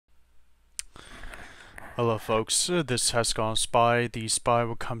Hello folks, this has gone Spy. The Spy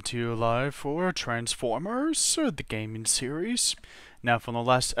will come to you live for Transformers, the gaming series. Now from the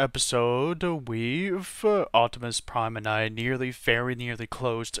last episode, Optimus Prime and I, very nearly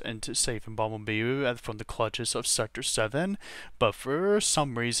closed into saving Bumblebee from the clutches of Sector 7, but for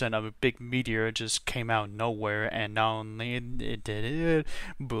some reason a big meteor just came out of nowhere, and not only it did it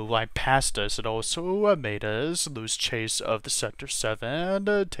blew right past us, it also made us lose chase of the Sector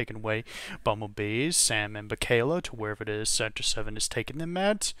 7, taking away Bumblebee, Sam, and Michaela to wherever it is Sector 7 is taking them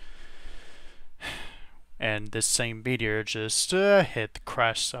at. And this same meteor just hit the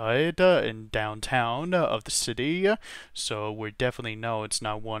crash site in downtown of the city, so we definitely know it's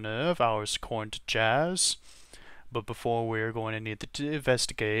not one of ours according to Jazz. But before we're going to need to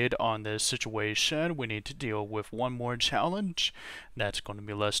investigate on this situation, we need to deal with one more challenge that's going to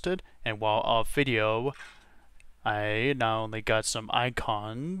be listed. And while off video, I not only got some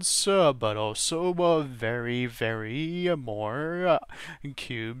icons, but also very more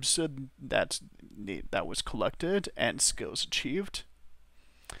cubes that was collected and skills achieved.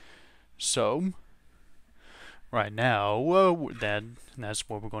 So right now, that's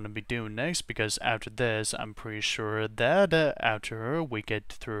what we're going to be doing next, because after this, I'm pretty sure that after we get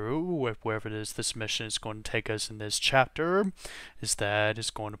through with wherever it is this mission is going to take us in this chapter, is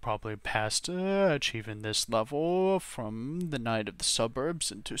going to probably pass achieving this level from the Night of the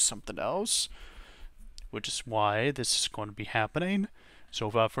Suburbs into something else, which is why this is going to be happening. So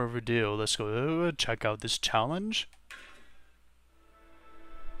without further ado, let's go check out this challenge.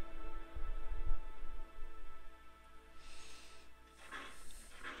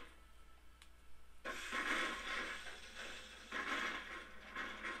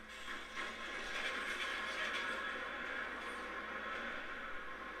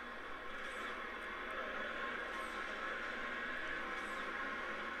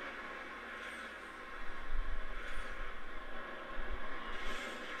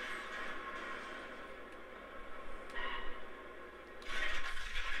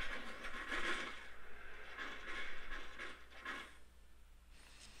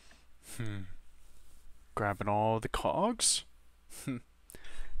 Grabbing all the cogs. We're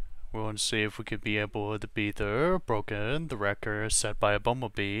going to see if we could be able to beat the record set by a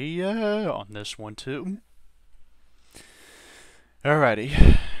Bumblebee on this one too.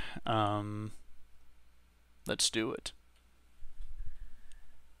 Alrighty. Let's do it.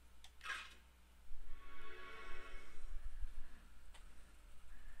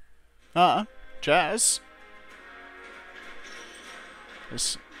 Jazz?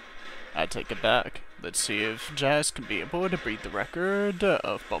 I take it back. Let's see if Jazz can be able to beat the record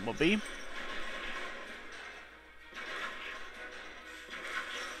of Bumblebee.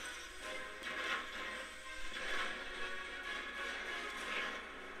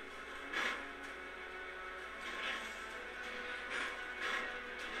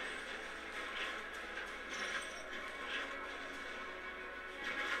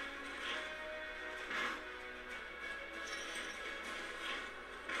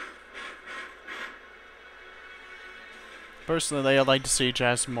 Personally, I like to see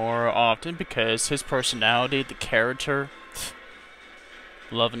Jazz more often because his personality, the character,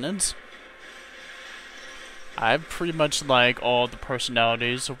 loving it. I pretty much like all the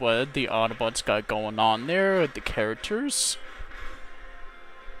personalities of what the Autobots got going on there, the characters.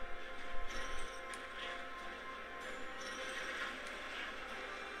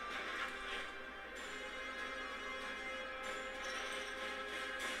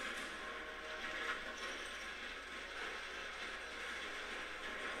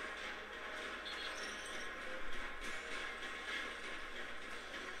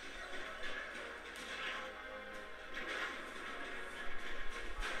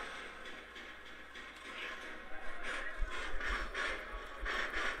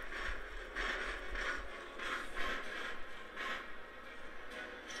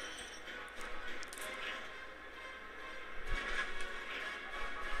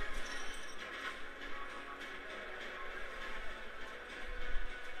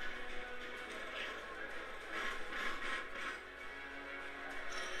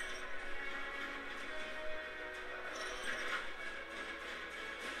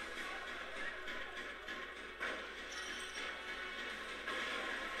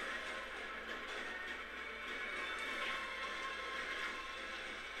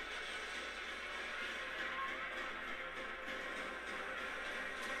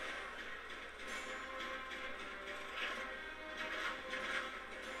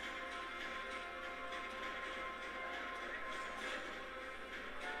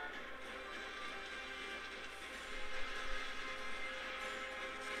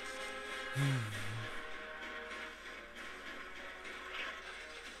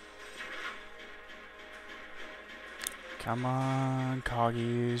 Come on,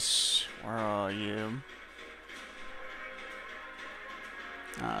 Coggies. Where are you?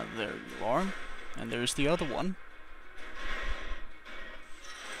 Ah, there you are. And there's the other one.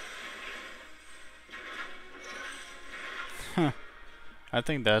 Huh. I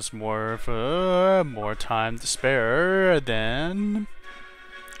think that's more of more time to spare than,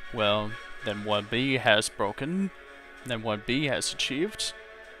 well, than what B has broken, than what B has achieved.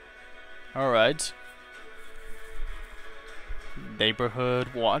 Alright.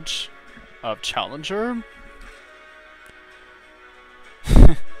 Neighborhood watch of Challenger.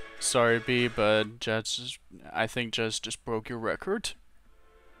 Sorry, B, but I think just broke your record.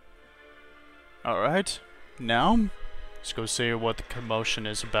 Alright, now, let's go see what the commotion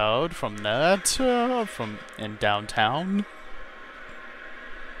is about from that, from in downtown.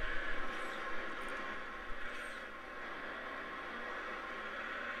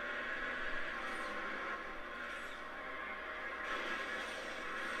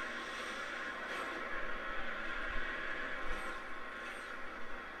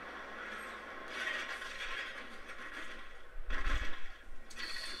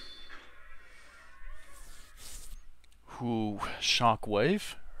 Ooh,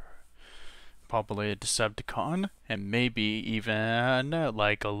 Shockwave. Probably a Decepticon, and maybe even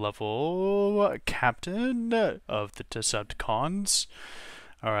like a level captain of the Decepticons.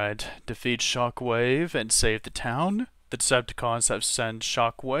 Alright, defeat Shockwave and save the town. The Decepticons have sent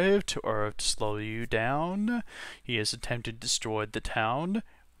Shockwave to Earth to slow you down. He has attempted to destroy the town.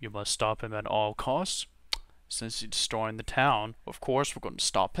 You must stop him at all costs. Since he's destroying the town, of course we're going to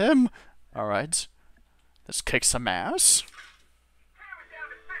stop him. Alright. Let's kick some ass.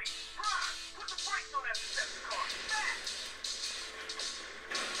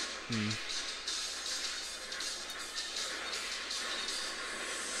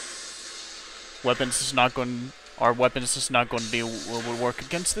 Weapons is not going. Our weapons is not going to be will work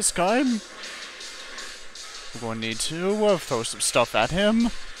against this guy. We're going to need to throw some stuff at him.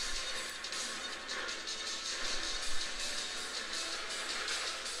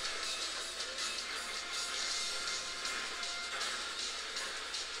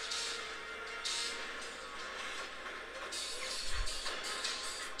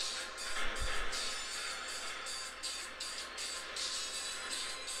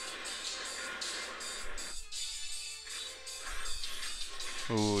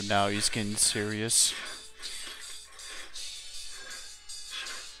 Ooh, now he's getting serious.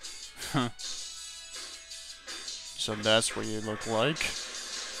 Huh. So that's what you look like.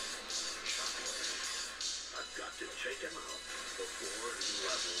 I've got to take him out before he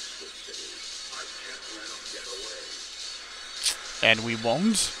levels the city. I can't let him get away. And we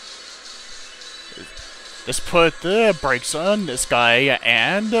won't. Let's put the brakes on this guy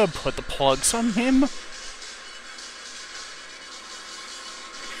and put the plugs on him.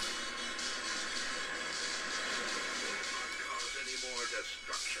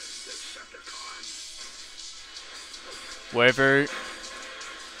 Whatever.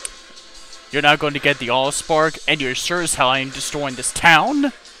 You're not going to get the All-Spark, and you're sure as hell I am destroying this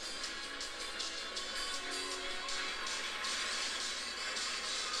town.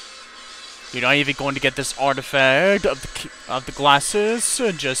 You're not even going to get this artifact of the glasses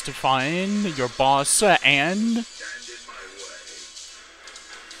just to find your boss and.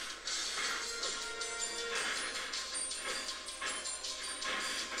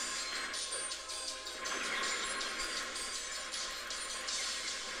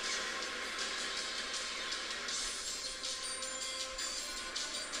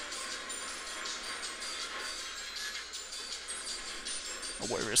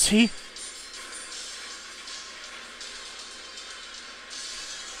 Where is he?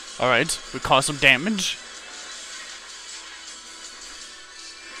 Alright, we caused some damage.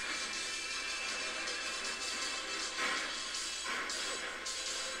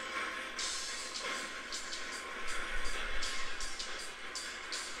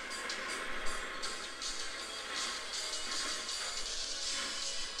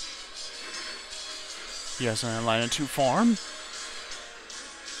 He has an line to farm.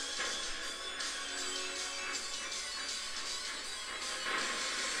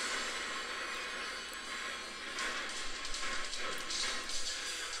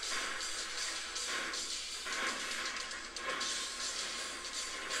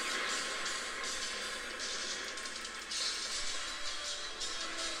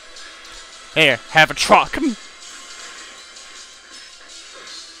 Here, have a truck.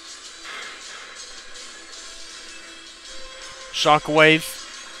 Shockwave,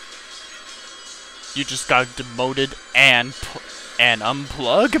 you just got demoted and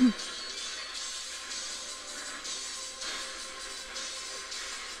unplug.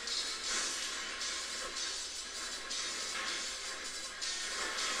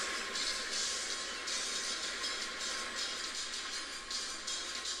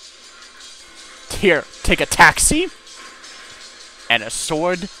 Here, take a taxi and a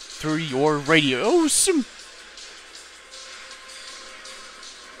sword through your radios.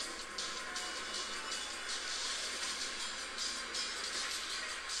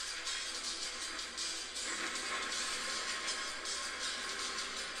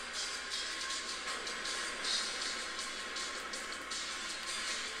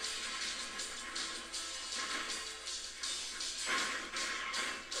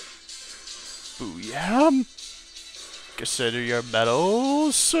 Booyah. Consider your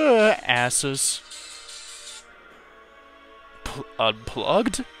metals asses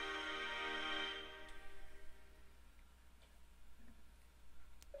unplugged.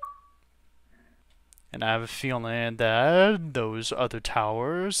 And I have a feeling that those other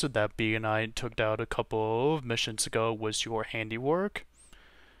towers that B and I took out a couple of missions ago was your handiwork.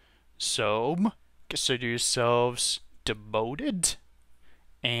 So, consider yourselves demoted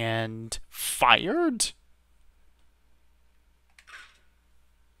and fired.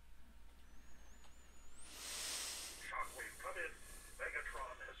 Shockwave, come in.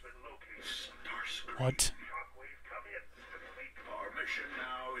 Megatron has been located. Starscream. What? Shockwave, come in. Our mission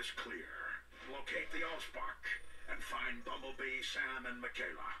now is clear. Locate the Allspark and find Bumblebee, Sam, and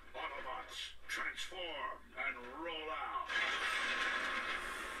Michaela. Autobots, transform and roll out.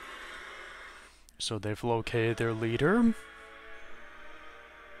 So they've located their leader.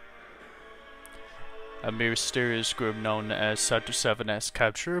 A mysterious group known as Sector 7 has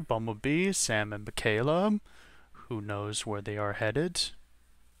captured Bumblebee, Sam, and Michaela. Who knows where they are headed?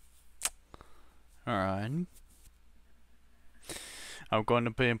 Alright. I'm going to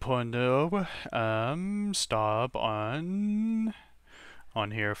be putting a stop on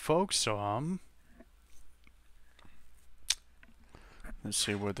here, folks. So let's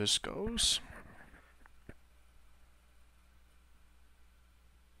see where this goes.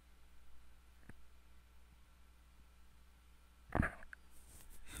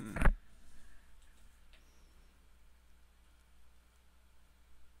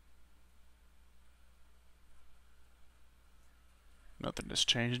 Nothing has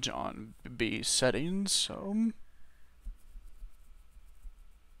changed on B settings, so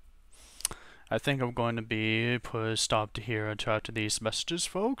I think I'm going to be put a stop to here until after these messages,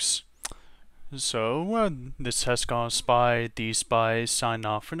 folks. So this has gone Spy, the Spy sign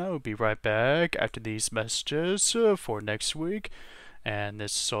off for now. We'll be right back after these messages for next week. And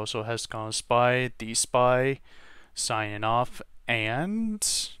this also has gone Spy, the Spy signing off and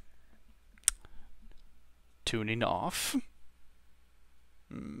tuning off.